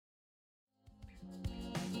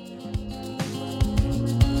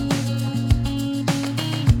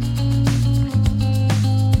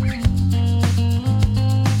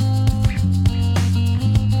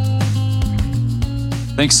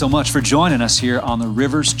Thanks so much for joining us here on the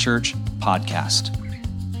Rivers Church podcast.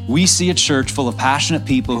 We see a church full of passionate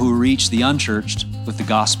people who reach the unchurched with the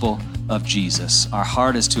gospel of Jesus. Our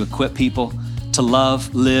heart is to equip people to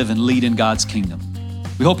love, live, and lead in God's kingdom.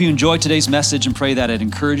 We hope you enjoyed today's message and pray that it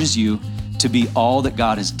encourages you to be all that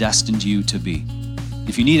God has destined you to be.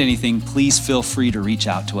 If you need anything, please feel free to reach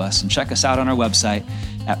out to us and check us out on our website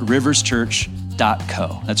at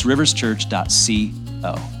riverschurch.co. That's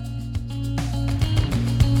riverschurch.co.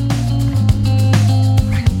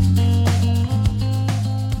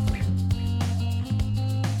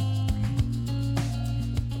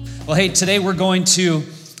 Well, hey, today we're going to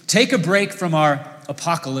take a break from our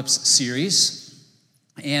Apocalypse series,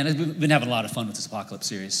 and we've been having a lot of fun with this Apocalypse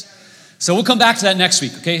series. So we'll come back to that next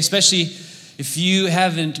week, okay? Especially if you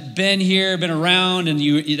haven't been here, been around, and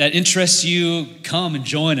that interests you, come and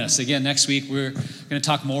join us. Again, next week we're going to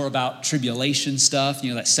talk more about tribulation stuff,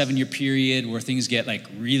 that 7-year period where things get like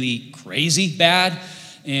really crazy bad.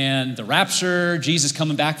 And the rapture, Jesus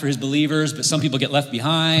coming back for his believers, but some people get left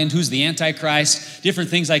behind. Who's the Antichrist?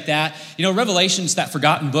 Different things like that. Revelation's that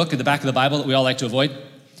forgotten book at the back of the Bible that we all like to avoid.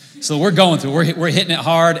 So we're going through, we're hitting it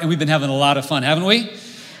hard, and we've been having a lot of fun, haven't we?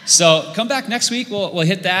 So come back next week. We'll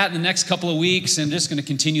hit that in the next couple of weeks, and just going to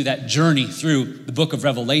continue that journey through the book of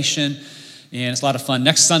Revelation. And it's a lot of fun.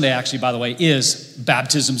 Next Sunday, actually, by the way, is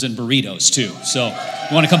baptisms and burritos, too. So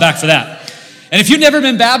you want to come back for that. And if you've never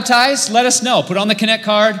been baptized, let us know. Put on the Connect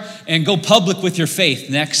card and go public with your faith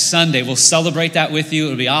next Sunday. We'll celebrate that with you.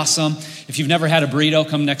 It'll be awesome. If you've never had a burrito,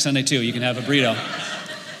 come next Sunday too. You can have a burrito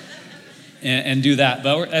and do that.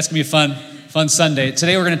 But that's going to be a fun Sunday.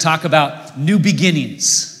 Today we're going to talk about new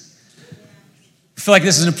beginnings. I feel like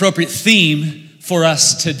this is an appropriate theme for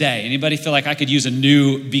us today. Anybody feel like I could use a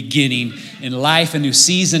new beginning in life, a new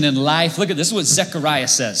season in life? Look at this. This is what Zechariah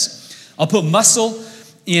says. I'll put muscle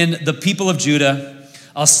in the people of Judah.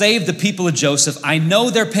 I'll save the people of Joseph. I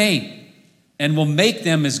know their pain and will make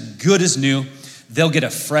them as good as new. They'll get a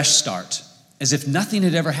fresh start as if nothing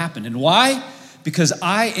had ever happened. And why? Because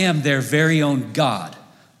I am their very own God.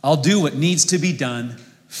 I'll do what needs to be done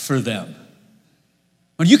for them.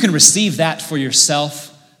 When you can receive that for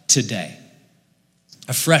yourself today.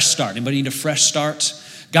 A fresh start. Anybody need a fresh start?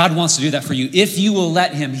 God wants to do that for you. If you will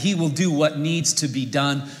let him, he will do what needs to be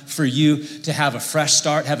done for you to have a fresh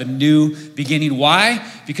start, have a new beginning. Why?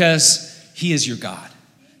 Because he is your God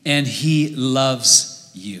and he loves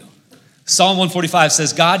you. Psalm 145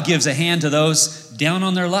 says, God gives a hand to those down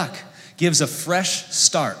on their luck, gives a fresh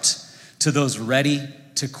start to those ready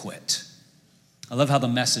to quit. I love how the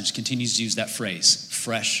Message continues to use that phrase,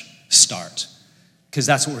 fresh start, because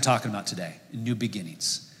that's what we're talking about today, new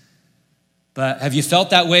beginnings. But have you felt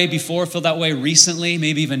that way before, feel that way recently?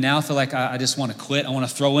 Maybe even now feel like I just want to quit. I want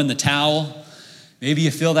to throw in the towel. Maybe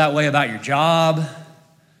you feel that way about your job.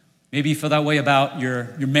 Maybe you feel that way about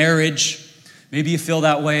your marriage. Maybe you feel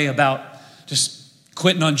that way about just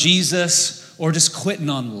quitting on Jesus or just quitting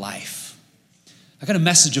on life. I got a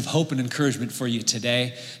message of hope and encouragement for you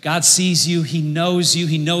today. God sees you. He knows you.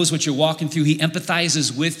 He knows what you're walking through. He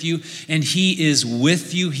empathizes with you, and he is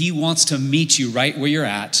with you. He wants to meet you right where you're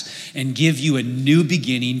at and give you a new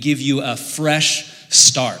beginning, give you a fresh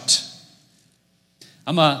start.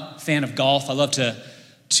 I'm a fan of golf. I love to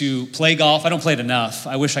play golf. I don't play it enough.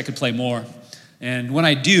 I wish I could play more. And when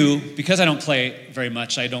I do, because I don't play very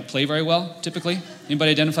much, I don't play very well, typically.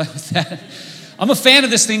 Anybody identify with that? I'm a fan of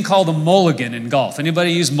this thing called a mulligan in golf.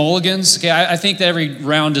 Anybody use mulligans? Okay, I think that every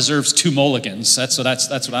round deserves 2 mulligans. That's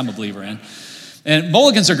what I'm a believer in. And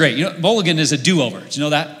mulligans are great. Mulligan is a do-over. Do you know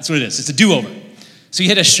that? That's what it is. It's a do-over. So you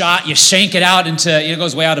hit a shot, you shank it out into, it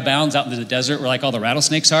goes way out of bounds out into the desert where like all the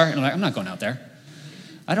rattlesnakes are. And I'm like, I'm not going out there.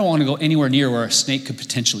 I don't want to go anywhere near where a snake could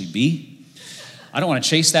potentially be. I don't want to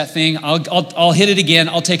chase that thing. I'll hit it again.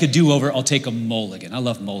 I'll take a do-over. I'll take a mulligan. I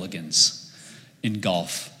love mulligans in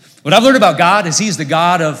golf. What I've learned about God is he's the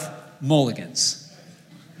God of mulligans.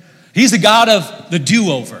 He's the God of the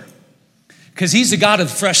do-over. Because he's the God of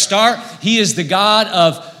the fresh start. He is the God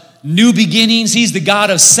of new beginnings. He's the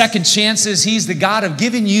God of second chances. He's the God of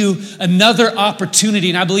giving you another opportunity.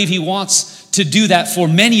 And I believe he wants to do that for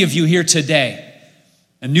many of you here today.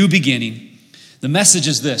 A new beginning. The message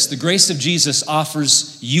is this: the grace of Jesus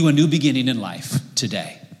offers you a new beginning in life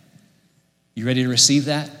today. You ready to receive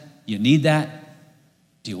that? You need that?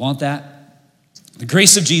 Do you want that? The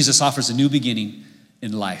grace of Jesus offers a new beginning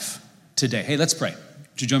in life today. Hey, let's pray.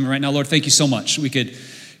 Would you join me right now? Lord, thank you so much. We could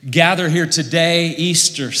gather here today,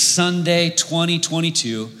 Easter Sunday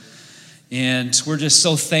 2022, and we're just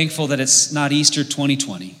so thankful that it's not Easter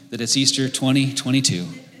 2020, that it's Easter 2022.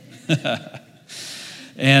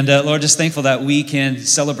 And Lord, just thankful that we can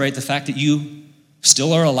celebrate the fact that you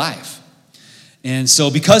still are alive. And so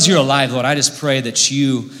because you're alive, Lord, I just pray that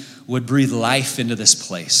you would breathe life into this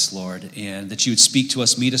place, Lord, and that you would speak to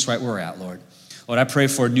us, meet us right where we're at, Lord. Lord, I pray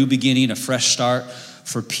for a new beginning, a fresh start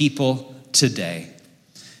for people today.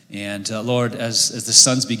 And Lord, as the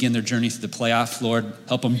Suns begin their journey through the playoff, Lord,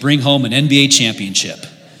 help them bring home an NBA championship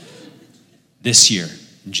this year.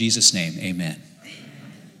 In Jesus' name, amen.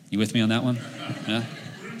 You with me on that one? Yeah?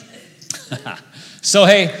 So,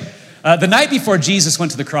 hey, the night before Jesus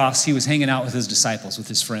went to the cross, he was hanging out with his disciples, with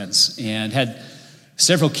his friends, and had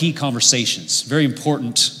several key conversations, very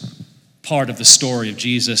important part of the story of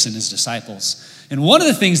Jesus and his disciples. And one of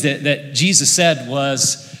the things that Jesus said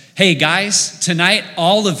was, hey, guys, tonight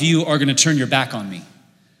all of you are going to turn your back on me.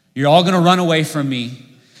 You're all going to run away from me.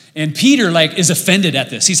 And Peter, is offended at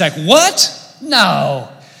this. He's like, what? No.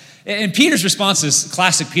 And Peter's response is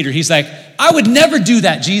classic Peter. He's like, I would never do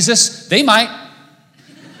that, Jesus. They might.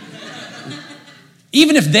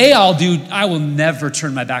 Even if they all do, I will never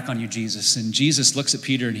turn my back on you, Jesus. And Jesus looks at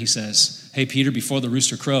Peter and he says, hey, Peter, before the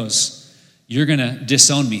rooster crows, you're going to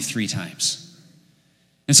disown me 3 times.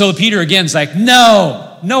 And so Peter again is like,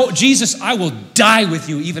 no, Jesus, I will die with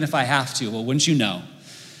you even if I have to. Well, wouldn't you know?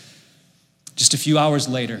 Just a few hours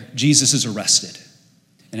later, Jesus is arrested.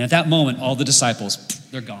 And at that moment, all the disciples,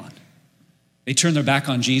 they're gone. They turn their back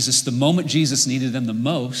on Jesus. The moment Jesus needed them the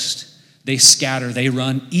most, they scatter, they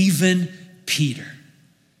run, even Peter.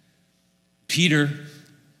 Peter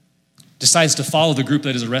decides to follow the group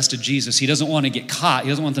that has arrested Jesus. He doesn't want to get caught. He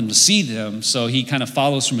doesn't want them to see them, so he kind of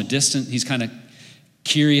follows from a distance. He's kind of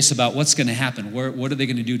curious about what's going to happen. What are they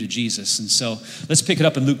going to do to Jesus? And so let's pick it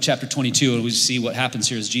up in Luke chapter 22, and we see what happens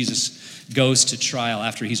here as Jesus goes to trial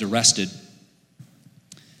after he's arrested.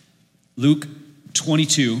 Luke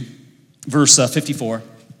 22, verse 54,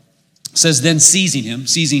 says, then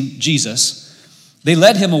seizing Jesus, they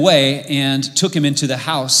led him away and took him into the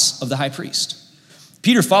house of the high priest.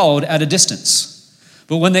 Peter followed at a distance.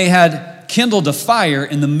 But when they had kindled a fire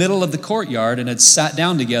in the middle of the courtyard and had sat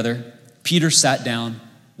down together, Peter sat down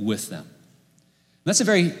with them. And that's a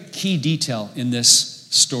very key detail in this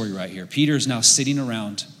story right here. Peter is now sitting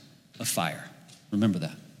around a fire. Remember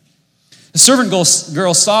that. The servant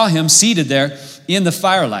girl saw him seated there in the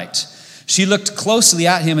firelight. She looked closely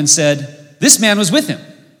at him and said, this man was with him.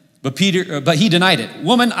 But he denied it.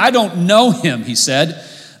 Woman, I don't know him, he said.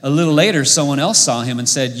 A little later, someone else saw him and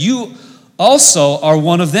said, you also are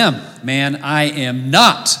one of them. Man, I am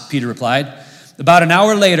not, Peter replied. About an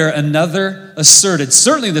hour later, another asserted,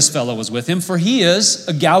 certainly this fellow was with him, for he is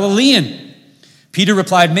a Galilean. Peter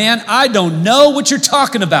replied, man, I don't know what you're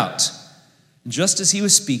talking about. And just as he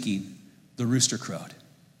was speaking, the rooster crowed.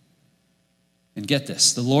 And get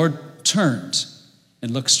this, the Lord turned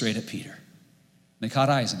and looked straight at Peter. They caught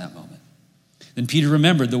eyes in that moment. Then Peter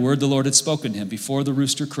remembered the word the Lord had spoken to him, before the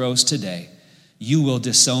rooster crows today, you will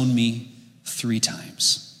disown me 3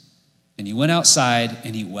 times. And he went outside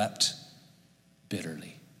and he wept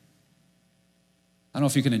bitterly. I don't know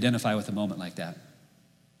if you can identify with a moment like that,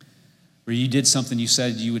 where you did something you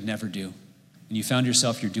said you would never do, and you found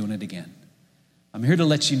yourself, you're doing it again. I'm here to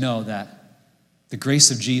let you know that the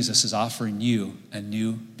grace of Jesus is offering you a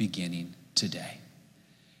new beginning today.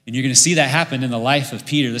 And you're going to see that happen in the life of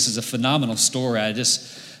Peter. This is a phenomenal story.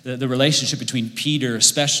 The relationship between Peter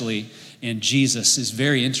especially and Jesus is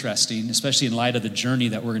very interesting, especially in light of the journey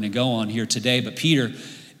that we're going to go on here today. But Peter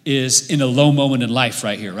is in a low moment in life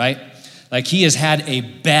right here, right? Like he has had a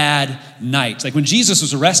bad night. Like when Jesus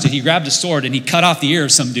was arrested, he grabbed a sword and he cut off the ear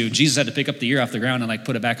of some dude. Jesus had to pick up the ear off the ground and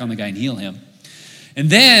put it back on the guy and heal him. And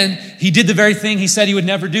then he did the very thing he said he would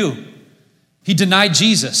never do. He denied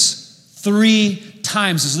Jesus 3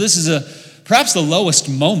 times. So this is perhaps the lowest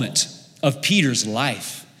moment of Peter's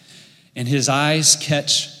life. And his eyes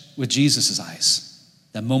catch with Jesus' eyes.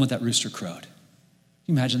 That moment that rooster crowed. Can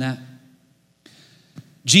you imagine that?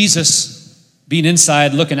 Jesus, being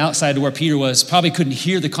inside, looking outside to where Peter was, probably couldn't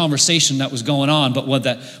hear the conversation that was going on, but when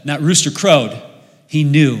that rooster crowed, he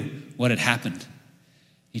knew what had happened.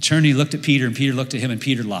 He turned, he looked at Peter, and Peter looked at him, and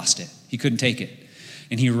Peter lost it. He couldn't take it.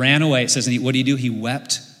 And he ran away. It says, and what did he do? He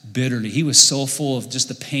wept bitterly. He was so full of just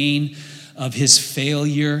the pain of his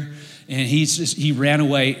failure, and he ran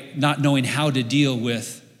away not knowing how to deal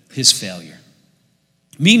with his failure.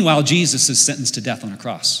 Meanwhile, Jesus is sentenced to death on a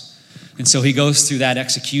cross. And so he goes through that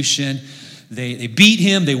execution. They beat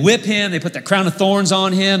him, they whip him, they put that crown of thorns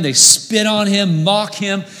on him, they spit on him, mock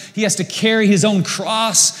him. He has to carry his own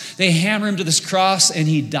cross. They hammer him to this cross and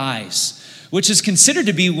he dies, which is considered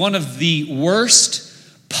to be one of the worst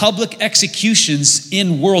public executions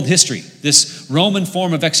in world history, this Roman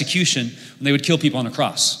form of execution when they would kill people on a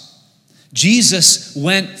cross. Jesus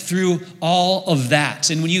went through all of that.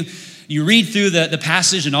 And when you read through the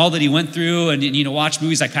passage and all that he went through and watch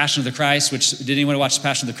movies like Passion of the Christ, which did anyone watch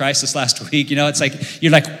Passion of the Christ this last week? It's like,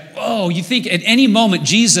 you're like, whoa, you think at any moment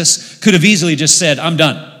Jesus could have easily just said, I'm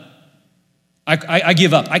done. I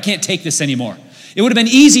give up. I can't take this anymore. It would have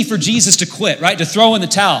been easy for Jesus to quit, right? To throw in the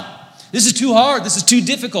towel. This is too hard. This is too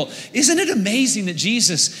difficult. Isn't it amazing that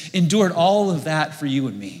Jesus endured all of that for you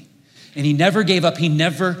and me? And he never gave up. He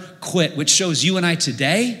never quit, which shows you and I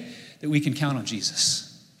today that we can count on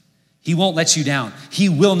Jesus. He won't let you down. He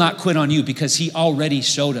will not quit on you because he already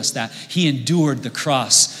showed us that. He endured the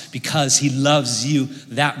cross because he loves you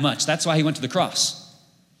that much. That's why he went to the cross.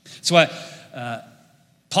 That's why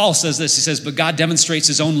Paul says this. He says, but God demonstrates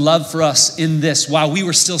his own love for us in this. While we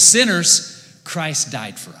were still sinners, Christ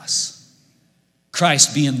died for us.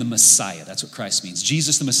 Christ being the Messiah. That's what Christ means.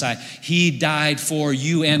 Jesus the Messiah. He died for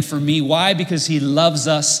you and for me. Why? Because he loves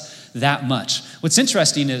us that much. What's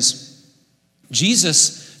interesting is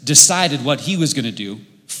Jesus decided what he was going to do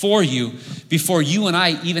for you before you and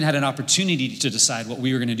I even had an opportunity to decide what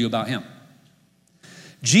we were going to do about him.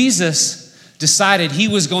 Jesus decided he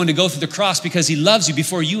was going to go through the cross because he loves you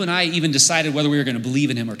before you and I even decided whether we were going to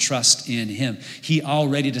believe in him or trust in him. He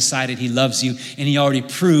already decided he loves you, and he already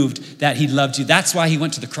proved that he loved you. That's why he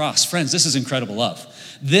went to the cross. Friends, this is incredible love.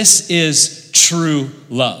 This is true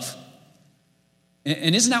love.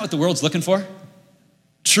 And isn't that what the world's looking for?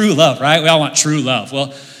 True love, right? We all want true love.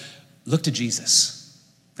 Well, look to Jesus.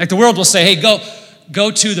 Like the world will say, hey,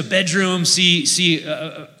 go to the bedroom, see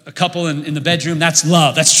a couple in the bedroom. That's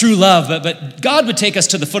love. That's true love. But God would take us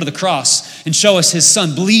to the foot of the cross and show us his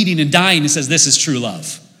son bleeding and dying and says, this is true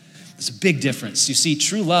love. There's a big difference. You see,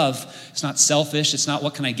 true love, it's not selfish. It's not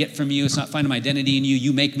what can I get from you. It's not finding my identity in you.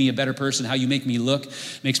 You make me a better person. How you make me look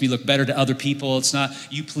makes me look better to other people. It's not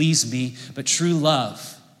you please me. But true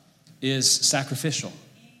love is sacrificial.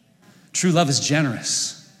 True love is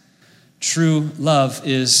generous. True love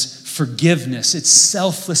is forgiveness. It's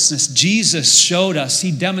selflessness. Jesus showed us,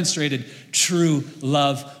 he demonstrated true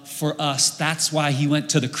love for us. That's why he went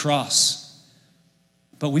to the cross.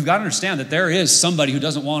 But we've got to understand that there is somebody who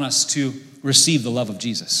doesn't want us to receive the love of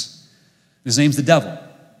Jesus. His name's the devil.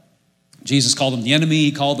 Jesus called him the enemy.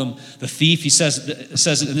 He called him the thief. He says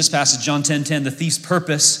it in this passage, John 10:10, the thief's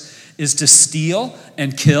purpose is to steal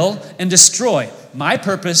and kill and destroy. My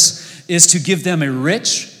purpose is to give them a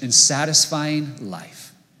rich and satisfying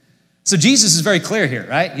life. So Jesus is very clear here,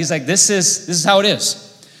 right? He's like, this is how it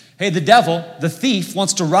is. Hey, the devil, the thief,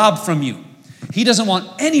 wants to rob from you. He doesn't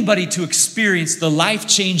want anybody to experience the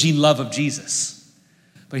life-changing love of Jesus.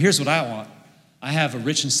 But here's what I want. I have a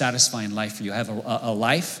rich and satisfying life for you. I have a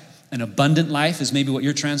life, an abundant life is maybe what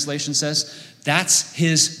your translation says. That's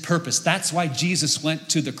his purpose. That's why Jesus went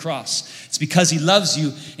to the cross. It's because he loves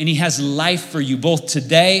you and he has life for you both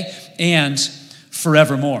today and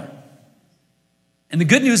forevermore. And the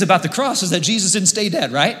good news about the cross is that Jesus didn't stay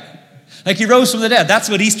dead, right? Like he rose from the dead. That's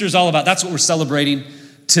what Easter is all about. That's what we're celebrating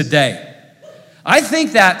today. I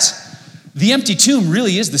think that the empty tomb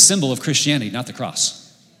really is the symbol of Christianity, not the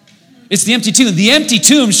cross. It's the empty tomb. The empty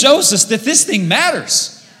tomb shows us that this thing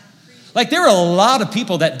matters. Like there were a lot of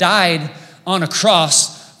people that died on a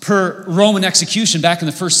cross per Roman execution back in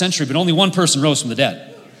the first century, but only one person rose from the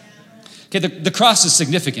dead. Okay, the cross is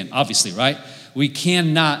significant, obviously, right? We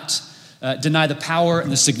cannot deny the power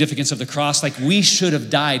and the significance of the cross. Like we should have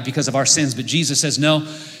died because of our sins, but Jesus says, no,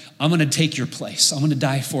 I'm going to take your place. I'm going to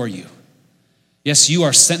die for you. Yes, you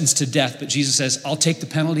are sentenced to death, but Jesus says, I'll take the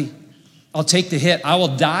penalty. I'll take the hit. I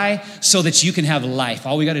will die so that you can have life.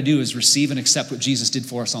 All we got to do is receive and accept what Jesus did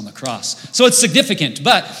for us on the cross. So it's significant,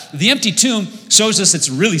 but the empty tomb shows us it's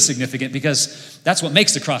really significant because that's what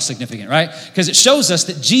makes the cross significant, right? Because it shows us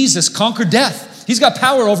that Jesus conquered death. He's got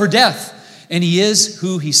power over death, and he is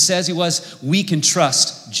who he says he was. We can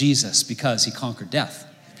trust Jesus because he conquered death,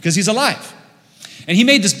 because he's alive. And he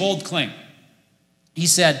made this bold claim. He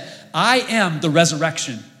said, I am the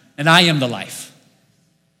resurrection and I am the life.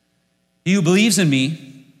 He who believes in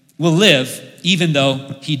me will live even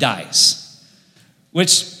though he dies.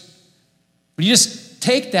 Which, when you just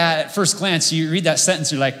take that at first glance, you read that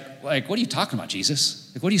sentence, you're like, what are you talking about,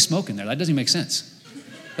 Jesus? Like, what are you smoking there? That doesn't even make sense.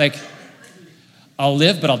 Like, I'll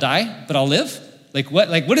live, but I'll die, but I'll live? Like, what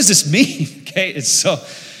does this mean? Okay, it's so,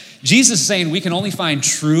 Jesus is saying we can only find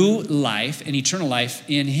true life and eternal life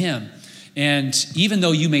in him. And even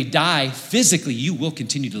though you may die physically, you will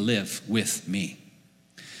continue to live with me.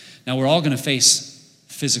 Now, we're all going to face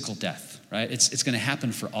physical death, right? It's going to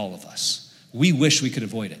happen for all of us. We wish we could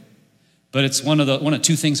avoid it. But it's one of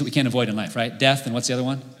two things that we can't avoid in life, right? Death, and what's the other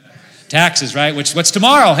one? Taxes, right? What's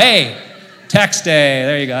tomorrow? Hey, Tax day.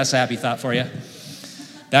 There you go. That's a happy thought for you.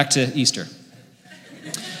 Back to Easter.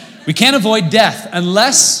 We can't avoid death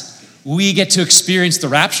unless we get to experience the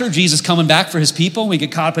rapture, Jesus coming back for his people. We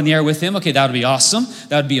get caught up in the air with him. Okay, that would be awesome.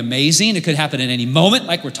 That would be amazing. It could happen at any moment,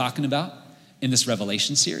 like we're talking about in this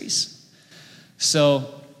Revelation series.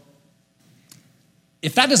 So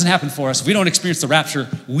if that doesn't happen for us, if we don't experience the rapture,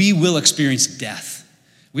 we will experience death.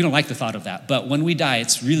 We don't like the thought of that. But when we die,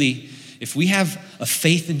 it's really, if we have a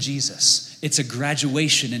faith in Jesus, it's a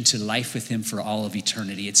graduation into life with him for all of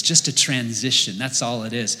eternity. It's just a transition. That's all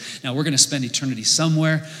it is. Now, we're going to spend eternity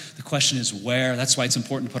somewhere. The question is where. That's why it's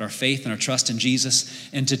important to put our faith and our trust in Jesus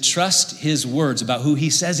and to trust his words about who he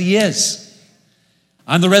says he is.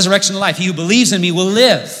 I'm the resurrection of life. He who believes in me will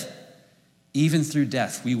live. Even through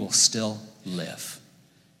death, we will still live.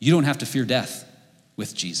 You don't have to fear death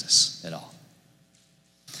with Jesus at all.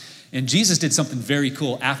 And Jesus did something very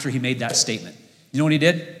cool after he made that statement. You know what he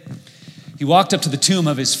did? He walked up to the tomb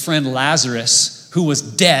of his friend Lazarus, who was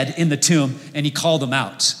dead in the tomb, and he called him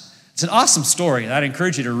out. It's an awesome story that I'd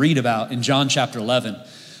encourage you to read about in John chapter 11.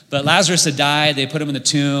 But Lazarus had died. They put him in the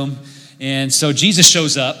tomb. And so Jesus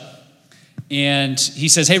shows up, and he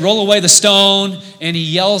says, hey, roll away the stone. And he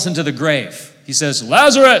yells into the grave. He says,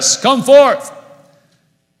 Lazarus, come forth.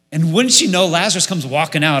 And wouldn't you know, Lazarus comes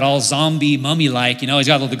walking out all zombie, mummy-like. You know, he's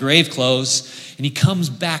got all the grave clothes. And he comes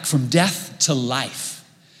back from death to life.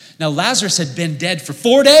 Now, Lazarus had been dead for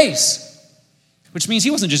 4 days, which means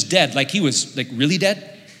he wasn't just dead, like he was like really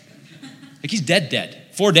dead. Like he's dead.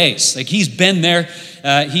 4 days. Like he's been there.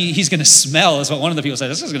 He's going to smell, is what one of the people said.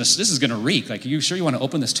 This is going to reek. Like, are you sure you want to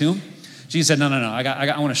open this tomb? Jesus said, no.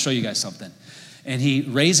 I want to show you guys something. And he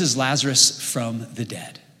raises Lazarus from the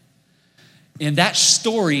dead. And that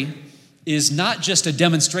story is not just a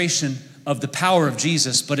demonstration of the power of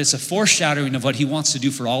Jesus, but it's a foreshadowing of what he wants to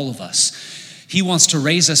do for all of us. He wants to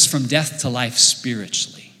raise us from death to life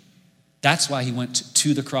spiritually. That's why he went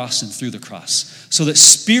to the cross and through the cross, so that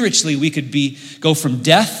spiritually we could go from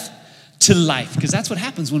death to life, because that's what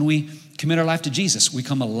happens when we commit our life to Jesus. We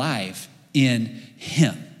come alive in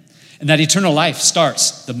him. And that eternal life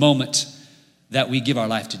starts the moment that we give our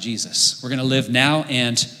life to Jesus. We're going to live now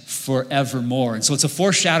and forevermore. And so it's a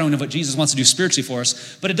foreshadowing of what Jesus wants to do spiritually for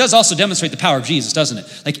us, but it does also demonstrate the power of Jesus, doesn't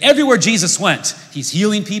it? Like everywhere Jesus went, he's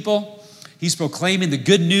healing people. He's proclaiming the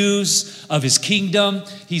good news of his kingdom.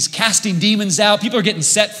 He's casting demons out. People are getting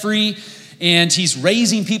set free, and he's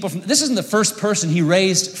raising people from. This isn't the first person he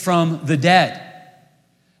raised from the dead.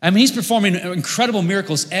 I mean, he's performing incredible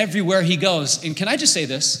miracles everywhere he goes. And can I just say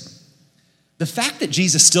this? The fact that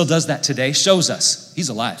Jesus still does that today shows us he's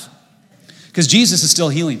alive, because Jesus is still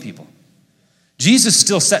healing people. Jesus is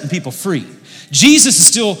still setting people free. Jesus is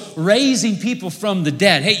still raising people from the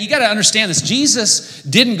dead. Hey, you got to understand this. Jesus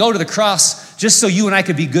didn't go to the cross just so you and I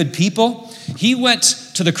could be good people. He went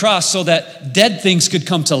to the cross so that dead things could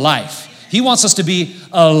come to life. He wants us to be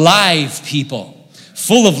alive people,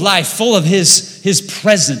 full of life, full of his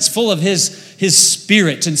presence, full of his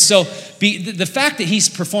spirit. And so the fact that he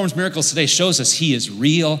performs miracles today shows us he is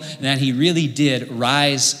real and that he really did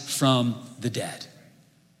rise from the dead.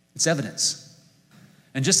 It's evidence.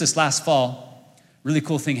 And just this last fall, really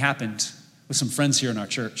cool thing happened with some friends here in our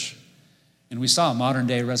church. And we saw a modern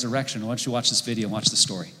day resurrection. Why don't you watch this video and watch the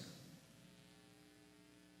story.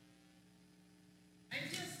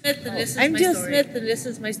 I'm Jill Smith, and this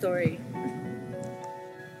is my story.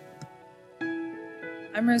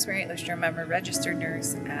 I'm Rosemary Listrom. I'm a registered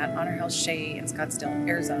nurse at Honor Health Shea in Scottsdale,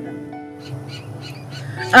 Arizona.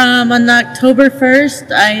 On October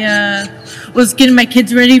 1st, I was getting my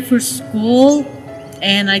kids ready for school,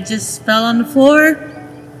 and I just fell on the floor,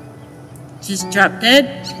 just dropped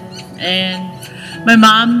dead. And my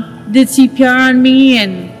mom did CPR on me,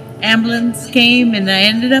 and ambulance came, and I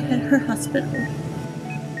ended up at her hospital.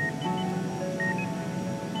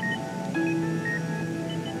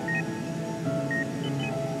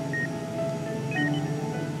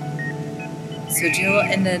 So Jill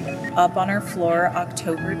ended up on her floor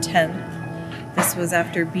October 10th. This was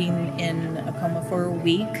after being in a coma for a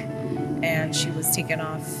week, and she was taken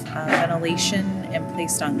off ventilation and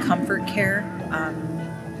placed on comfort care.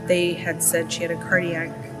 They had said she had a cardiac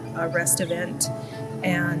arrest event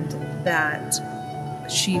and that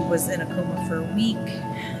she was in a coma for a week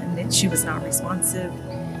and that she was not responsive.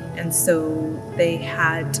 And so they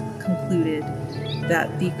had concluded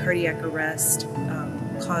that the cardiac arrest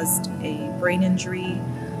caused a brain injury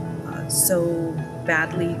so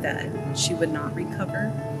badly that she would not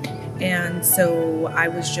recover. And so I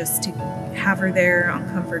was just to have her there on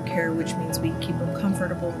comfort care, which means we keep them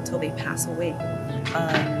comfortable until they pass away.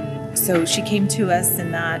 So she came to us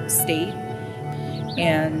in that state,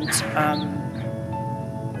 and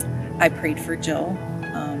I prayed for Jill.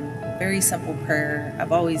 Very simple prayer.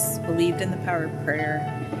 I've always believed in the power of prayer.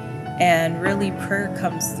 And really, prayer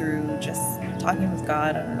comes through just talking with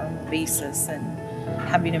God on a normal basis and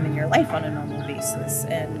having Him in your life on a normal basis.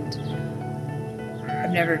 And I've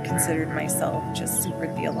never considered myself just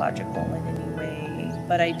super theological in any way,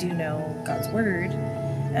 but I do know God's Word,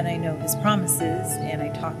 and I know His promises, and I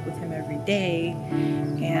talk with Him every day.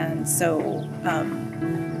 And so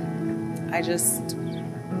I just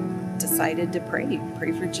decided to pray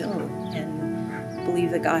for Jill and believe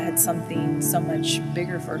that God had something so much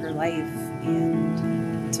bigger for her life.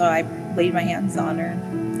 And so I laid my hands on her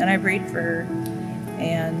and I prayed for her.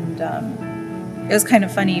 And it was kind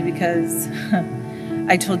of funny because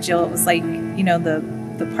I told Jill, it was like,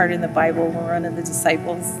 the part in the Bible where one of the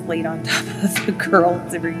disciples laid on top of the girl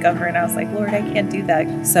to recover. And I was like, Lord, I can't do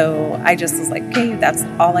that. So I just was like, okay, that's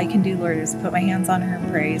all I can do, Lord, is put my hands on her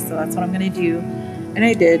and pray. So that's what I'm going to do. And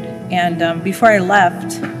I did. And before I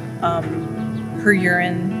left, her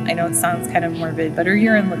urine, I know it sounds kind of morbid, but her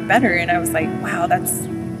urine looked better. And I was like, wow,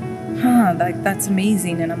 that's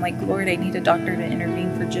amazing. And I'm like, Lord, I need a doctor to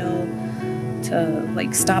intervene for Jill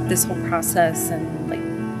to stop this whole process and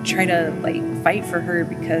try to fight for her,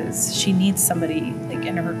 because she needs somebody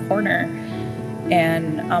in her corner.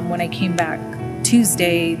 And when I came back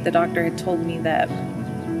Tuesday, the doctor had told me that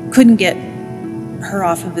couldn't get her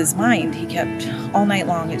off of his mind. He kept all night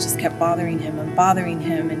long, it just kept bothering him.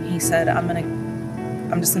 And he said,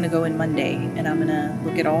 I'm just gonna go in Monday and I'm gonna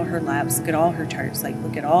look at all her labs, look at all her charts,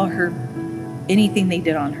 look at all her, anything they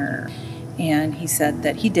did on her. And he said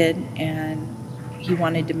that he did, and he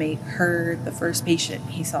wanted to make her the first patient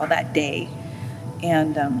he saw that day.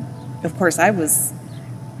 And of course I was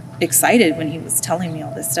excited when he was telling me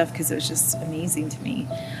all this stuff, because it was just amazing to me,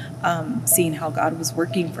 seeing how God was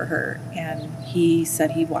working for her. And he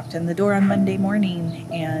said he walked in the door on Monday morning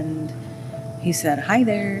and he said, hi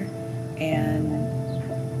there,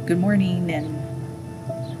 and good morning. And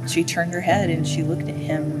she turned her head and she looked at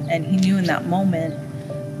him, and he knew in that moment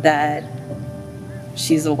that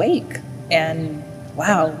she's awake, and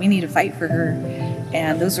wow, we need to fight for her.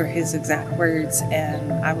 And those were his exact words.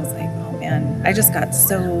 And I was like, oh man, I just got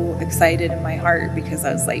so excited in my heart, because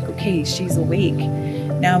I was like, okay, she's awake.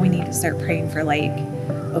 Now we need to start praying for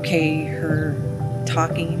her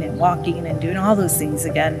talking and walking and doing all those things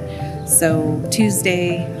again. So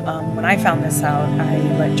Tuesday, when I found this out, I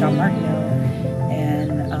let John Mark know,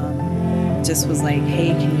 and just was like,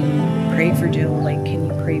 hey, can you pray for Jill? Can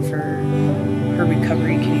you pray for her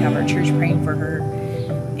recovery? Can you have our church praying for her?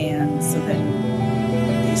 And so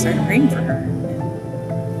then they started praying for her,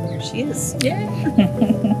 and here she is. Yay!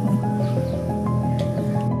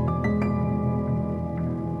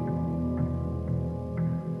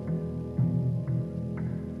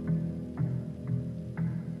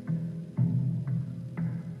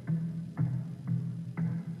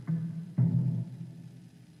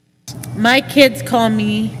 My kids call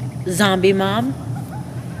me Zombie Mom,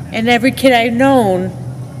 and every kid I've known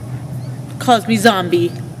calls me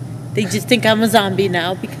Zombie. They just think I'm a zombie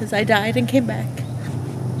now because I died and came back.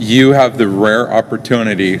 You have the rare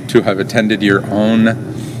opportunity to have attended your own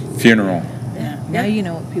funeral. Yeah. Now you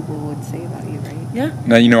know what people would say about you, right? Yeah.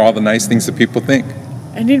 Now you know all the nice things that people think.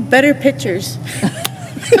 I need better pictures.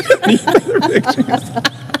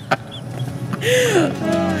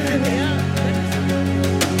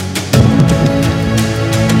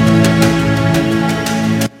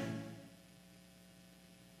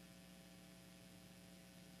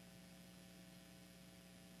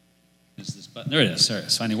 There it is. Sorry,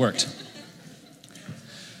 it's finally worked.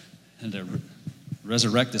 And to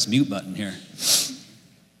resurrect this mute button here.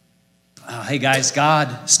 Hey guys,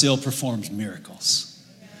 God still performs miracles.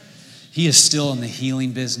 He is still in the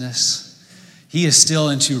healing business. He is still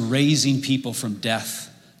into raising people from death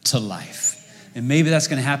to life. And maybe that's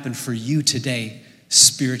going to happen for you today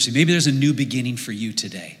spiritually. Maybe there's a new beginning for you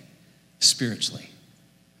today spiritually.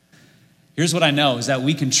 Here's what I know is that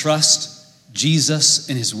we can trust Jesus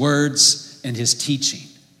and His words and His teaching.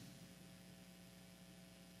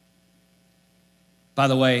 By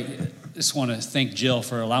the way, I just want to thank Jill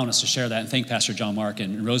for allowing us to share that, and thank Pastor John Mark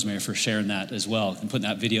and Rosemary for sharing that as well and putting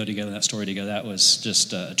that video together, that story together. That was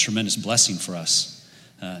just a tremendous blessing for us.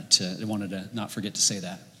 I wanted to not forget to say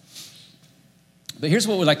that. But here's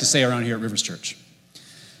what we'd like to say around here at Rivers Church.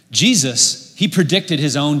 Jesus, He predicted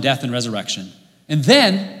His own death and resurrection, and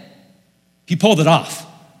then He pulled it off.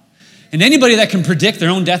 And anybody that can predict their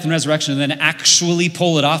own death and resurrection and then actually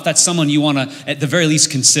pull it off, that's someone you want to, at the very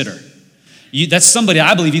least, consider. That's somebody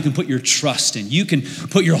I believe you can put your trust in. You can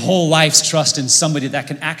put your whole life's trust in somebody that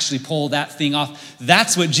can actually pull that thing off.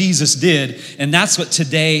 That's what Jesus did, and that's what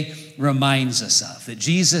today reminds us of, that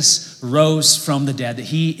Jesus rose from the dead, that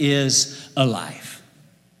he is alive.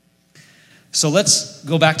 So let's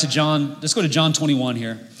go back to John. Let's go to John 21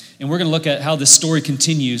 here, and we're going to look at how this story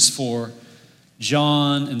continues for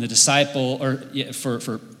John and the disciple, or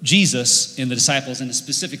for Jesus and the disciples, and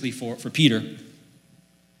specifically for Peter.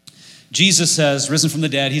 Jesus has risen from the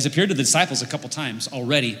dead. He's appeared to the disciples a couple times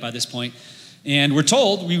already by this point. And we're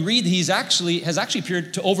told, we read that he has actually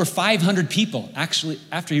appeared to over 500 people actually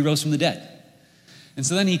after he rose from the dead. And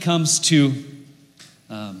so then he comes to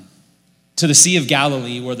the Sea of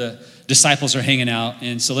Galilee where the disciples are hanging out.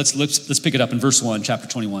 And so let's pick it up in verse 1, chapter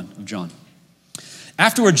 21 of John.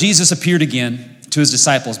 Afterward, Jesus appeared again to his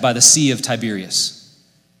disciples by the Sea of Tiberias.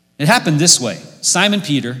 It happened this way. Simon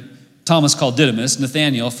Peter, Thomas called Didymus,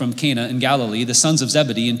 Nathanael from Cana in Galilee, the sons of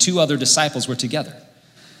Zebedee, and 2 other disciples were together.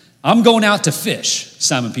 I'm going out to fish,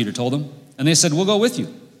 Simon Peter told them. And they said, we'll go with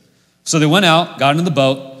you. So they went out, got into the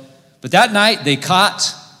boat, but that night they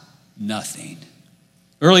caught nothing.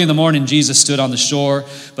 Early in the morning, Jesus stood on the shore,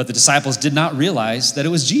 but the disciples did not realize that it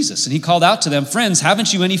was Jesus. And he called out to them, friends,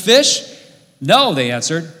 haven't you any fish? No, they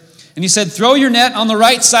answered. And he said, throw your net on the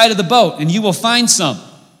right side of the boat, and you will find some.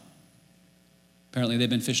 Apparently,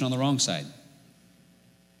 they've been fishing on the wrong side.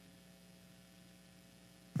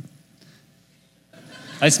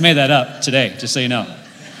 I just made that up today, just so you know.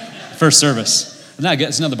 First service. Isn't that good?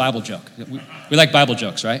 It's another Bible joke. We like Bible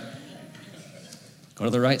jokes, right? Go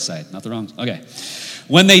to the right side, not the wrong. Okay.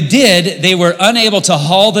 When they did, they were unable to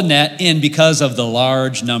haul the net in because of the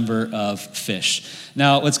large number of fish.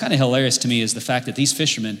 Now, what's kind of hilarious to me is the fact that these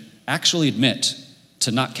fishermen actually admit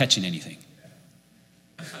to not catching anything.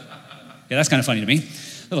 Yeah, that's kind of funny to me.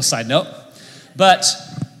 Little side note. But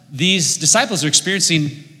these disciples are experiencing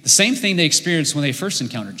the same thing they experienced when they first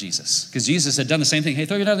encountered Jesus. Because Jesus had done the same thing. Hey,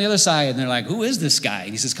 throw your net on the other side. And they're like, who is this guy?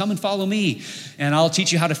 And he says, come and follow me, and I'll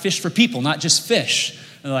teach you how to fish for people, not just fish.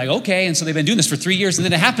 And they're like, okay. And so they've been doing this for 3 years. And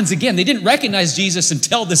then it happens again. They didn't recognize Jesus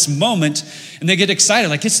until this moment. And they get excited,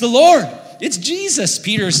 like, it's the Lord. It's Jesus.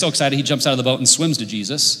 Peter is so excited, he jumps out of the boat and swims to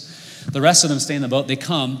Jesus. The rest of them stay in the boat. They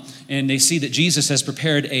come, and they see that Jesus has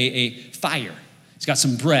prepared a fire. He's got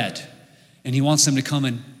some bread. And he wants them to come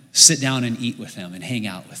and sit down and eat with them and hang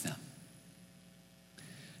out with them.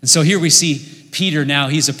 And so here we see Peter now.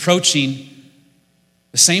 He's approaching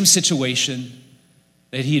the same situation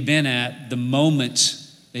that he had been at the moment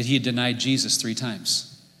that he had denied Jesus 3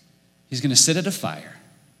 times. He's going to sit at a fire,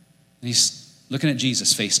 and he's looking at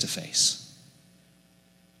Jesus face to face.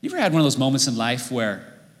 You ever had one of those moments in life where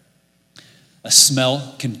a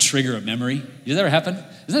smell can trigger a memory? Did that ever happen?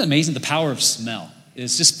 Isn't that amazing? The power of smell.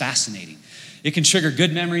 It's just fascinating. It can trigger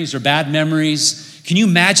good memories or bad memories. Can you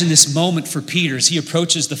imagine this moment for Peter as he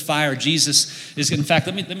approaches the fire? Jesus is, in fact,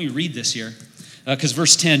 let me read this here, because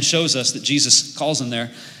verse 10 shows us that Jesus calls him there.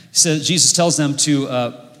 He says, Jesus tells them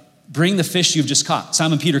to bring the fish you've just caught.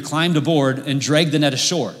 Simon Peter climbed aboard and dragged the net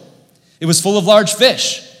ashore. It was full of large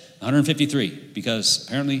fish, 153, because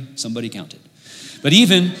apparently somebody counted. But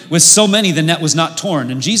even with so many, the net was not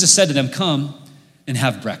torn. And Jesus said to them, come and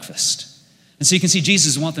have breakfast. And so you can see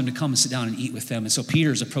Jesus want them to come and sit down and eat with them. And so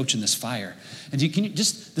Peter's approaching this fire. And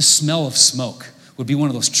just the smell of smoke would be one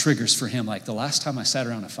of those triggers for him. Like the last time I sat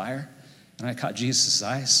around a fire and I caught Jesus'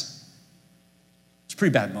 eyes, it's a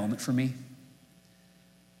pretty bad moment for me.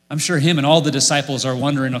 I'm sure him and all the disciples are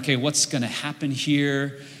wondering, okay, what's going to happen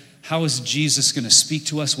here? How is Jesus going to speak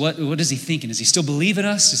to us? What is he thinking? Does he still believe in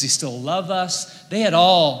us? Does he still love us? They had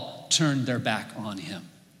all turned their back on him.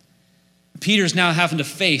 Peter's now having to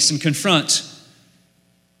face and confront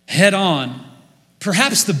head on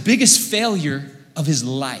perhaps the biggest failure of his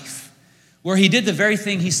life, where he did the very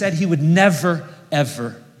thing he said he would never,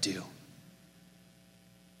 ever do.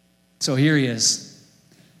 So here he is,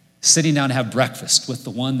 sitting down to have breakfast with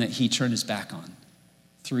the one that he turned his back on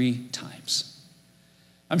 3 times.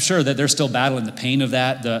 I'm sure that they're still battling the pain of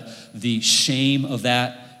that, the shame of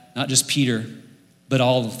that, not just Peter, but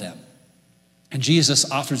all of them. And Jesus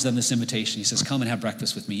offers them this invitation. He says, come and have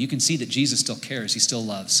breakfast with me. You can see that Jesus still cares. He still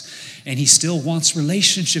loves. And he still wants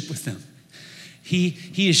relationship with them. He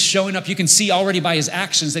is showing up. You can see already by his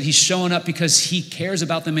actions that he's showing up because he cares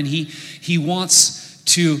about them, and he wants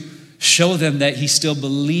to show them that he still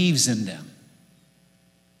believes in them.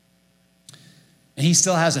 And he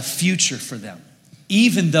still has a future for them,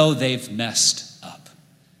 even though they've messed up.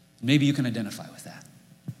 Maybe you can identify with that.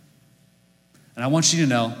 And I want you to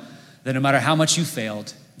know that no matter how much you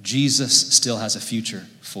failed, Jesus still has a future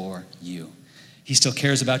for you. He still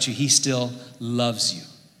cares about you. He still loves you.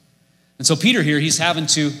 And so Peter here, he's having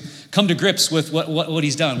to come to grips with what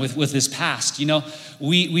he's done, with his past. You know,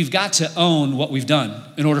 we've got to own what we've done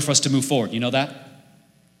in order for us to move forward. You know that?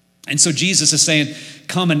 And so Jesus is saying,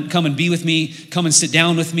 come and be with me, come and sit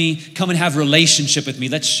down with me, come and have relationship with me.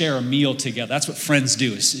 Let's share a meal together. That's what friends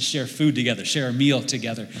do, is share food together, share a meal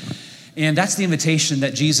together. And that's the invitation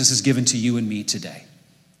that Jesus has given to you and me today.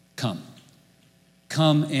 Come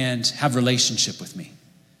and have relationship with me.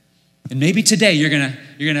 And maybe today you're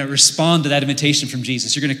gonna respond to that invitation from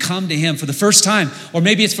Jesus. You're gonna come to him for the first time, or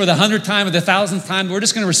maybe it's for the 100th time or the 1,000th time. We're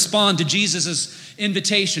just gonna respond to Jesus'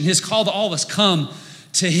 invitation, his call to all of us. Come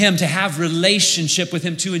to him, to have relationship with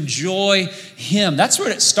him, to enjoy him. That's where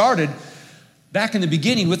it started back in the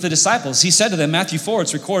beginning with the disciples. He said to them, Matthew 4,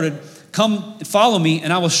 it's recorded, come follow me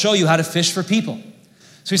and I will show you how to fish for people.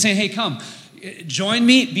 So he's saying, hey, come, join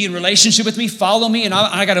me, be in relationship with me, follow me, and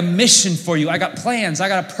I got a mission for you. I got plans, I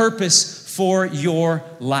got a purpose for your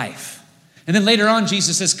life. And then later on,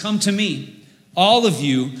 Jesus says, come to me, all of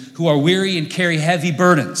you who are weary and carry heavy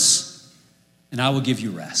burdens, and I will give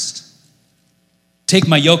you rest. Take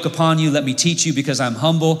my yoke upon you, let me teach you, because I'm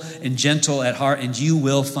humble and gentle at heart, and you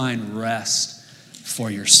will find rest for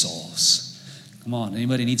your souls. Come on,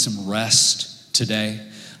 anybody need some rest today?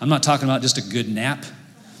 I'm not talking about just a good nap.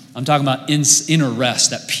 I'm talking about inner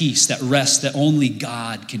rest, that peace, that rest that only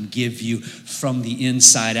God can give you from the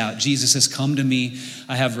inside out. Jesus says, come to me.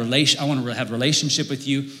 I want to have relationship with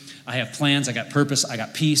you. I have plans, I got purpose, I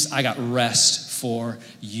got peace, I got rest for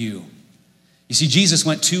you. You see, Jesus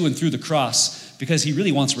went to and through the cross because he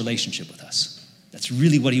really wants relationship with us. That's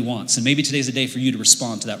really what he wants. And maybe today's a day for you to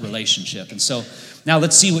respond to that relationship. And so now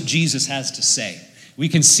let's see what Jesus has to say. We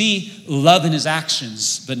can see love in his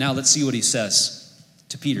actions, but now let's see what he says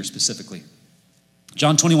to Peter specifically.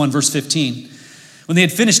 John 21, verse 15. When they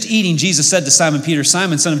had finished eating, Jesus said to Simon Peter,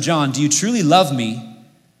 Simon, son of John, do you truly love me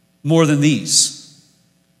more than these?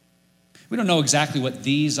 We don't know exactly what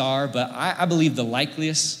these are, but I believe the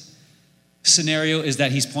likeliest scenario is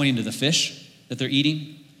that he's pointing to the fish that they're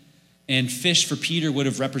eating. And fish for Peter would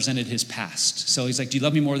have represented his past. So he's like, do you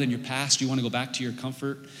love me more than your past? Do you want to go back to your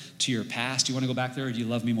comfort, to your past? Do you want to go back there, or do you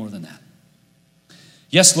love me more than that?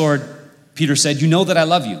 Yes, Lord, Peter said, you know that I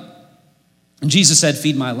love you. And Jesus said,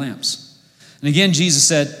 feed my lambs. And again, Jesus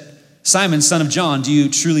said, Simon, son of John, do you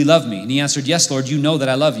truly love me? And he answered, yes, Lord, you know that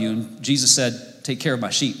I love you. And Jesus said, take care of my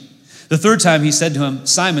sheep. The third time he said to him,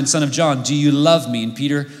 Simon, son of John, do you love me? And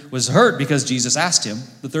Peter was hurt because Jesus asked him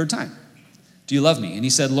the third time, do you love me? And he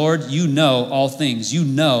said, Lord, you know all things. You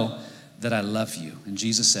know that I love you. And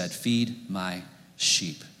Jesus said, feed my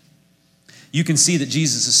sheep. You can see that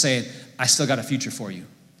Jesus is saying, I still got a future for you.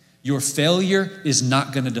 Your failure is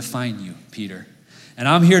not going to define you, Peter. And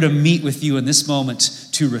I'm here to meet with you in this moment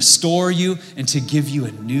to restore you and to give you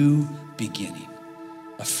a new beginning,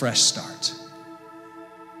 a fresh start.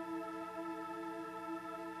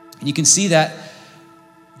 And you can see that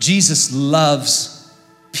Jesus loves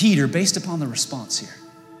Peter based upon the response here.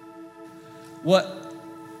 What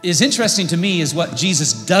is interesting to me is what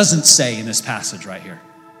Jesus doesn't say in this passage right here.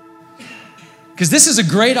 Because this is a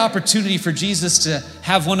great opportunity for Jesus to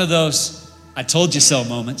have one of those I told you so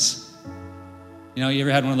moments. You know, you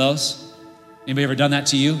ever had one of those? Anybody ever done that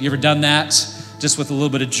to you? You ever done that just with a little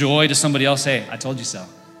bit of joy to somebody else? Hey, I told you so.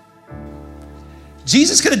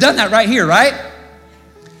 Jesus could have done that right here, right?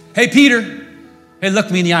 Hey, Peter. Hey, look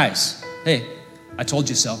me in the eyes. Hey, I told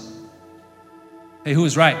you so. Hey, who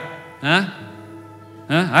was right? Huh?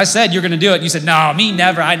 I said you're going to do it. You said, no, me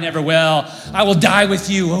never. I never will. I will die with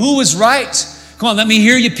you. Who was right? Come on, let me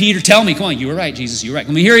hear you, Peter. Tell me. Come on, you were right, Jesus. You were right.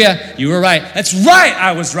 Let me hear you. You were right. That's right.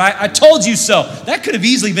 I was right. I told you so. That could have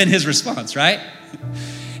easily been his response, right?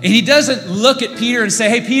 And he doesn't look at Peter and say,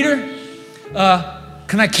 hey, Peter,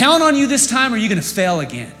 can I count on you this time, or are you going to fail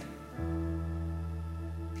again?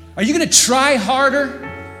 Are you going to try harder?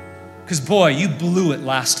 Because, boy, you blew it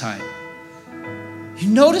last time. You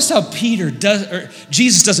notice how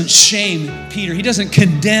Jesus doesn't shame Peter. He doesn't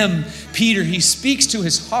condemn Peter. He speaks to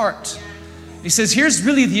his heart. He says, here's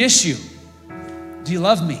really the issue. Do you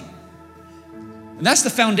love me? And that's the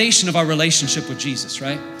foundation of our relationship with Jesus,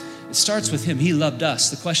 right? It starts with him. He loved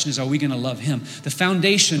us. The question is, are we going to love him? The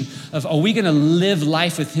foundation of, are we going to live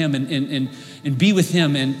life with him and be with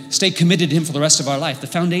him and stay committed to him for the rest of our life? The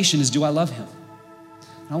foundation is, do I love him?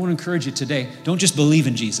 And I want to encourage you today, don't just believe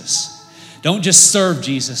in Jesus. Don't just serve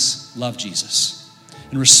Jesus, love Jesus.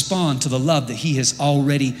 And respond to the love that he has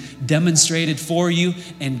already demonstrated for you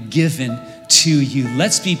and given to you.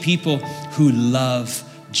 Let's be people who love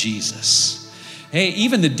Jesus. Hey,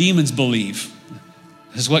 even the demons believe.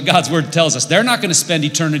 This is what God's word tells us. They're not going to spend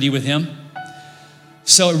eternity with him.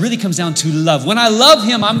 So it really comes down to love. When I love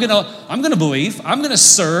him, I'm going to believe. I'm going to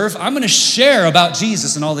serve. I'm going to share about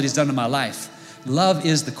Jesus and all that he's done in my life. Love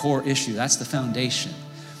is the core issue. That's the foundation.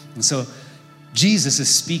 And so Jesus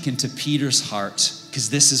is speaking to Peter's heart because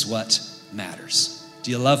this is what matters.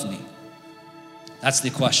 Do you love me? That's the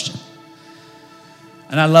question.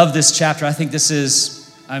 And I love this chapter. I think this is,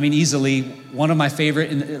 easily one of my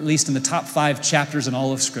favorite, at least in the top 5 chapters in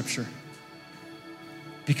all of Scripture.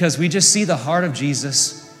 Because we just see the heart of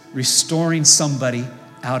Jesus restoring somebody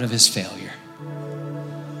out of his failure.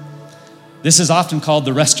 This is often called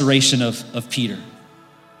the restoration of Peter.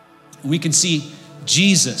 We can see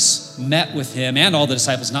Jesus met with him and all the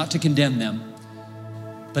disciples not to condemn them,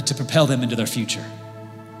 but to propel them into their future.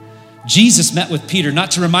 Jesus met with Peter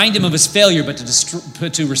not to remind him of his failure, but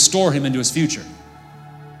to restore him into his future.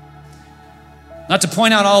 Not to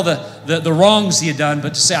point out all the wrongs he had done,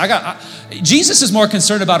 but to say, Jesus is more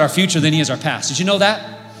concerned about our future than he is our past. Did you know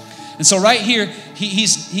that? And so right here,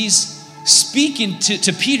 he's speaking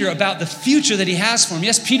to Peter about the future that he has for him.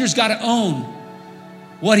 Yes, Peter's got to own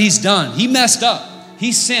what he's done. He messed up.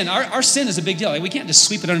 He sinned. Our sin is a big deal. We can't just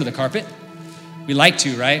sweep it under the carpet. We like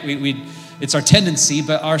to, right? It's our tendency,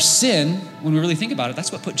 but our sin, when we really think about it,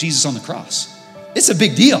 that's what put Jesus on the cross. It's a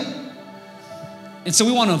big deal. And so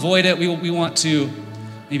we want to avoid it. We want to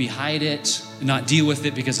maybe hide it and not deal with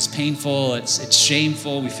it because it's painful, it's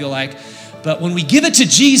shameful, we feel like. But when we give it to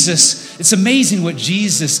Jesus, it's amazing what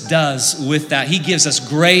Jesus does with that. He gives us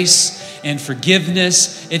grace and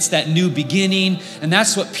forgiveness. It's that new beginning. And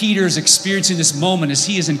that's what Peter's experiencing this moment as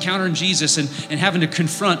he is encountering Jesus and having to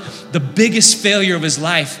confront the biggest failure of his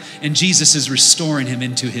life. And Jesus is restoring him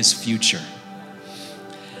into his future.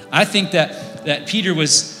 I think that Peter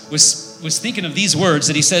was thinking of these words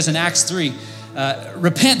that he says in Acts 3.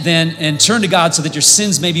 Repent then and turn to God so that your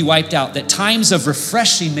sins may be wiped out, that times of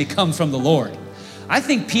refreshing may come from the Lord. I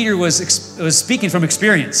think Peter was speaking from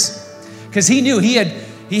experience because he knew he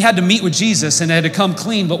had to meet with Jesus and had to come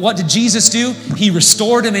clean. But what did Jesus do? He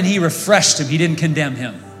restored him and he refreshed him. He didn't condemn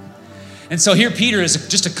him. And so here Peter is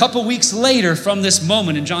just a couple weeks later from this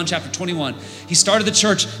moment in John chapter 21. He started the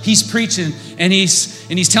church, he's preaching, and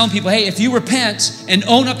he's telling people, hey, if you repent and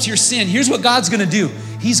own up to your sin, here's what God's gonna do.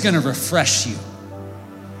 He's gonna refresh you.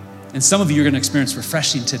 And some of you are gonna experience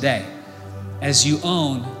refreshing today as you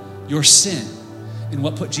own your sin and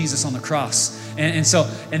what put Jesus on the cross. And so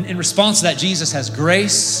in response to that, Jesus has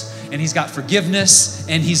grace, and he's got forgiveness,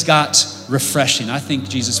 and he's got refreshing. I think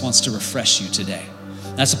Jesus wants to refresh you today.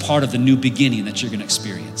 That's a part of the new beginning that you're gonna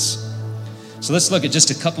experience. So let's look at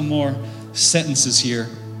just a couple more sentences here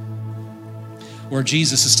where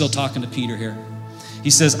Jesus is still talking to Peter here. He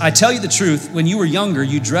says, I tell you the truth, when you were younger,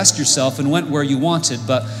 you dressed yourself and went where you wanted,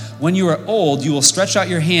 but when you are old, you will stretch out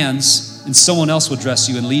your hands and someone else will dress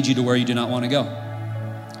you and lead you to where you do not want to go.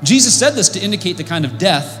 Jesus said this to indicate the kind of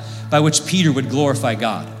death by which Peter would glorify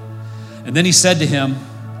God. And then he said to him,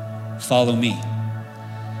 follow me,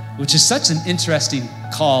 which is such an interesting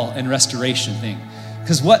call and restoration thing.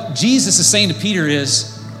 Because what Jesus is saying to Peter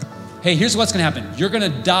is, hey, here's what's gonna happen. You're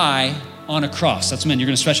gonna die on a cross. That's what I mean, you're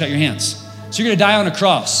gonna stretch out your hands. So you're gonna die on a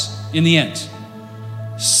cross in the end.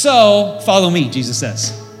 So follow me, Jesus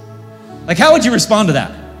says. Like, how would you respond to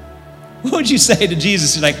that? What would you say to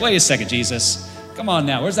Jesus? You're like, wait a second, Jesus. Come on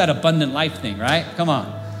now, where's that abundant life thing, right? Come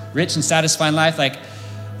on, rich and satisfying life. Like,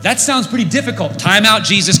 that sounds pretty difficult. Time out,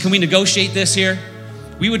 Jesus, can we negotiate this here?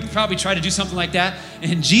 We would probably try to do something like that.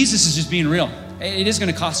 And Jesus is just being real. It is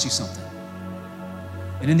gonna cost you something.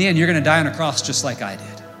 And in the end, you're gonna die on a cross just like I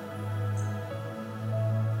did.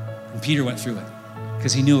 And Peter went through it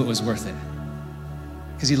because he knew it was worth it.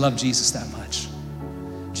 Because he loved Jesus that much.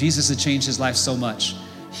 Jesus had changed his life so much.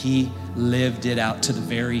 He lived it out to the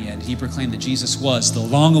very end. He proclaimed that Jesus was the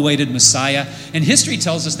long-awaited Messiah. And history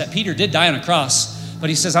tells us that Peter did die on a cross, but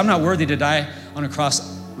he says, I'm not worthy to die on a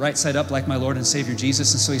cross right side up like my Lord and Savior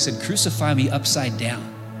Jesus. And so he said, crucify me upside down.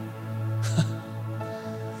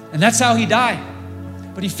 And that's how he died.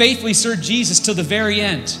 But he faithfully served Jesus till the very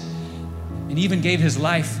end and even gave his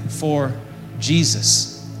life for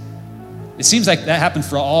Jesus. It seems like that happened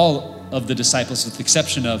for all of the disciples with the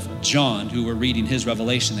exception of John, who were reading his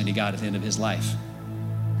revelation that he got at the end of his life.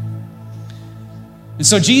 And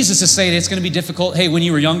so Jesus is saying it's gonna be difficult. Hey, when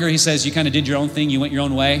you were younger, he says, you kind of did your own thing, you went your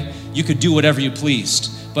own way. You could do whatever you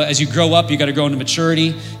pleased. But as you grow up, you gotta grow into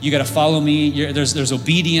maturity. You gotta follow me. There's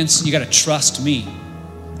obedience. You gotta trust me.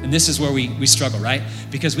 And this is where we struggle, right?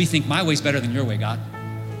 Because we think my way's better than your way, God.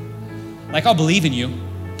 Like, I'll believe in you,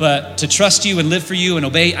 but to trust you and live for you and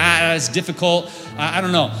obey, it's difficult. I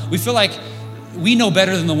don't know. We feel like we know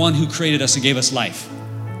better than the one who created us and gave us life,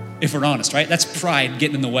 if we're honest, right? That's pride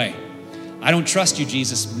getting in the way. I don't trust you,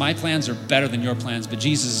 Jesus. My plans are better than your plans. But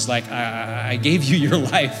Jesus is like, I gave you your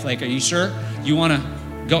life. Like, are you sure you want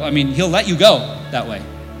to go? I mean, he'll let you go that way.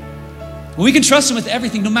 We can trust him with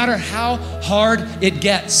everything, no matter how hard it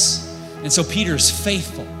gets. And so Peter is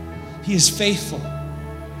faithful. He is faithful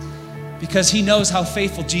because he knows how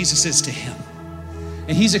faithful Jesus is to him.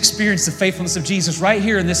 And he's experienced the faithfulness of Jesus right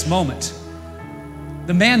here in this moment.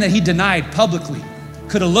 The man that he denied publicly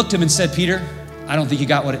could have looked at him and said, Peter, I don't think you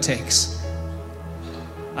got what it takes.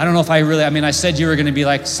 I don't know if I said you were going to be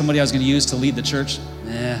like somebody I was going to use to lead the church.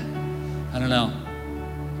 I don't know.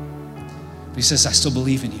 But he says, I still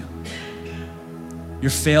believe in you. Your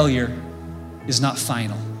failure is not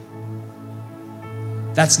final.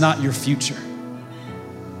 That's not your future.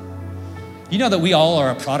 You know that we all are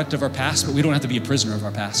a product of our past, but we don't have to be a prisoner of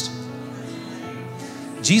our past.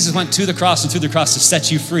 Jesus went to the cross and through the cross to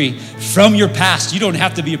set you free from your past. You don't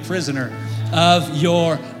have to be a prisoner of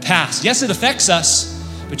your past. Yes, it affects us,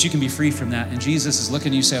 but you can be free from that. And Jesus is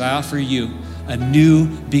looking at you saying, I offer you a new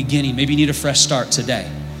beginning. Maybe you need a fresh start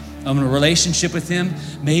today. I'm in a relationship with him.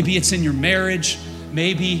 Maybe it's in your marriage.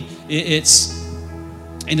 Maybe it's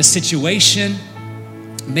in a situation.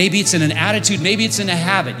 Maybe it's in an attitude. Maybe it's in a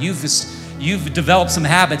habit. You've developed some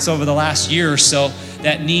habits over the last year or so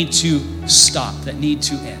that need to stop, that need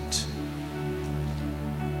to end.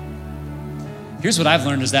 Here's what I've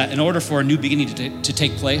learned is that in order for a new beginning to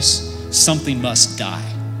take place, something must die.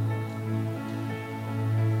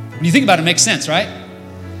 When you think about it, it makes sense, right?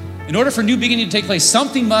 In order for a new beginning to take place,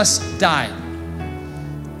 something must die.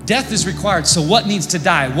 Death is required, so what needs to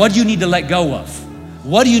die? What do you need to let go of?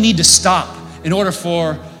 What do you need to stop in order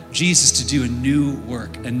for Jesus to do a new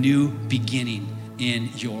work, a new beginning in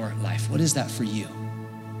your life? What is that for you?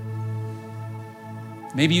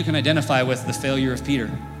 Maybe you can identify with the failure of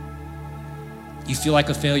Peter. You feel like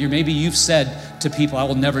a failure. Maybe you've said to people, I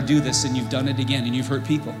will never do this, and you've done it again, and you've hurt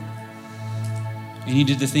people. And you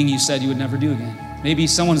did the thing you said you would never do again. Maybe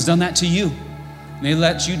someone's done that to you, and they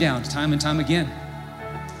let you down time and time again.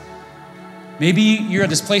 Maybe you're at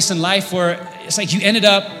this place in life where it's like you ended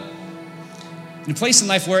up in a place in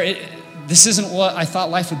life where this isn't what I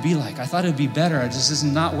thought life would be like. I thought it would be better. This is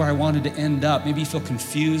not where I wanted to end up. Maybe you feel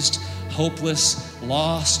confused, hopeless,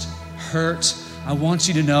 lost, hurt. I want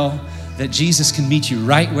you to know that Jesus can meet you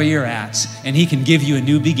right where you're at, and he can give you a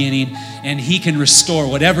new beginning, and he can restore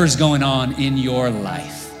whatever's going on in your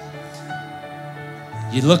life.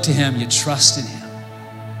 You look to him, you trust in him.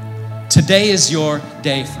 Today is your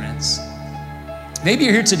day, friends. Maybe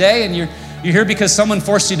you're here today and you're here because someone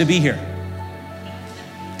forced you to be here.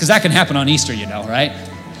 Because that can happen on Easter, right?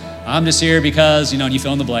 I'm just here because, and you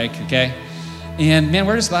fill in the blank, okay? And man,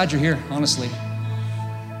 we're just glad you're here, honestly.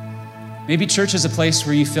 Maybe church is a place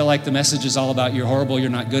where you feel like the message is all about you're horrible,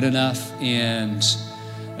 you're not good enough, and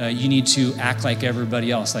you need to act like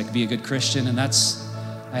everybody else, like be a good Christian, and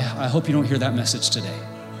I hope you don't hear that message today.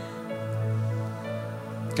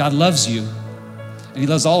 God loves you, and he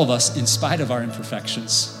loves all of us in spite of our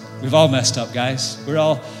imperfections. We've all messed up, guys.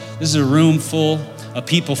 This is a room full of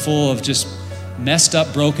people full of just messed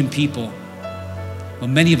up, broken people. But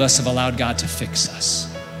many of us have allowed God to fix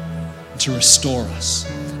us, to restore us,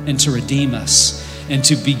 and to redeem us, and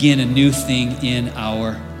to begin a new thing in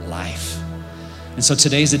our life. And so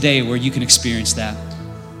today's a day where you can experience that,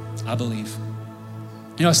 I believe.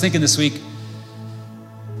 I was thinking this week,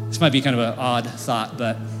 this might be kind of an odd thought,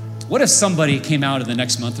 but what if somebody came out in the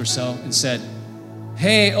next month or so and said,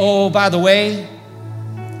 hey, by the way,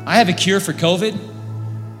 I have a cure for COVID,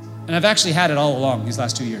 and I've actually had it all along these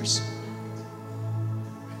last 2 years.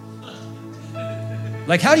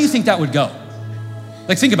 Like, how do you think that would go?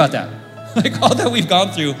 Like, think about that. Like, all that we've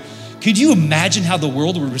gone through. Could you imagine how the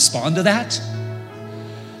world would respond to that?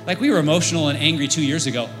 Like, we were emotional and angry 2 years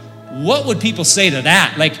ago. What would people say to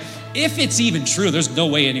that? Like, if it's even true, there's no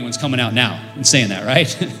way anyone's coming out now and saying that,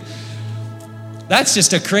 right? That's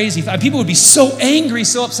just a crazy thought. People would be so angry,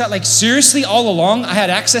 so upset. Like, seriously, all along, I had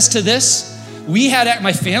access to this.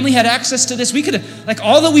 My family had access to this. We could have, like,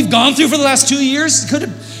 all that we've gone through for the last 2 years,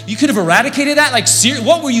 you could have eradicated that. Like,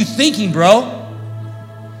 what were you thinking, bro?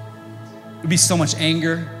 There'd be so much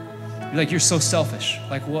anger. You're like, you're so selfish.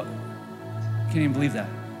 Like, what? I can't even believe that.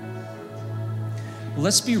 Well,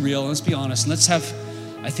 let's be real. Let's be honest. And let's have,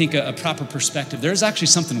 I think, a proper perspective. There's actually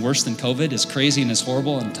something worse than COVID, as crazy and as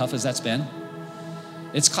horrible and tough as that's been.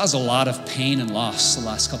 It's caused a lot of pain and loss the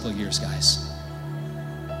last couple of years, guys.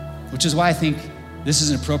 Which is why I think this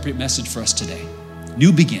is an appropriate message for us today.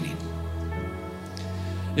 New beginning.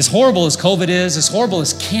 As horrible as COVID is, as horrible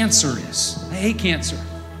as cancer is, I hate cancer.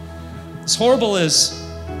 As horrible as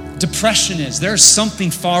depression is, there's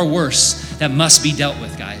something far worse that must be dealt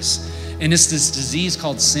with, guys. And it's this disease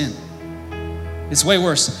called sin. It's way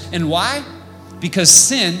worse. And why? Because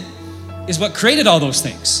sin is what created all those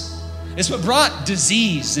things. It's what brought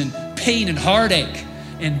disease and pain and heartache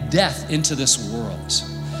and death into this world.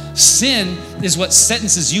 Sin is what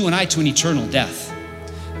sentences you and I to an eternal death.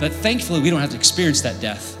 But thankfully, we don't have to experience that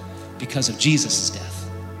death because of Jesus' death.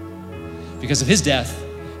 Because of his death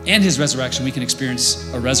and his resurrection, we can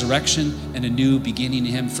experience a resurrection and a new beginning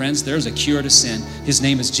in him. Friends, there's a cure to sin. His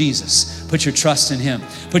name is Jesus. Put your trust in him.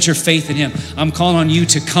 Put your faith in him. I'm calling on you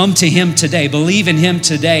to come to him today. Believe in him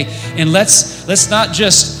today. And let's not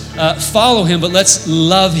just follow him, but let's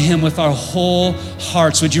love him with our whole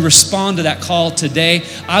hearts. Would you respond to that call today?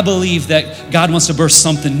 I believe that God wants to birth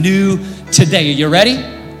something new today. Are you ready?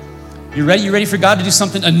 You ready? You ready for God to do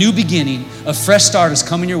something? A new beginning, a fresh start is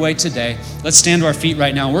coming your way today. Let's stand to our feet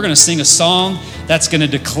right now. We're going to sing a song that's going to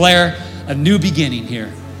declare a new beginning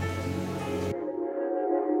here.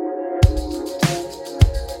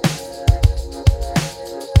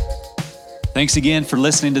 Thanks again for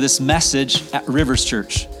listening to this message at Rivers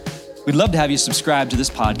Church. We'd love to have you subscribe to this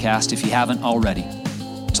podcast if you haven't already.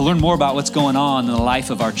 To learn more about what's going on in the life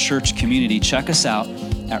of our church community, check us out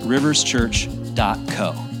at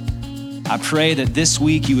riverschurch.co. I pray that this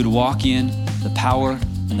week you would walk in the power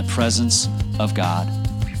and the presence of God.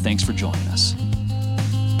 Thanks for joining us.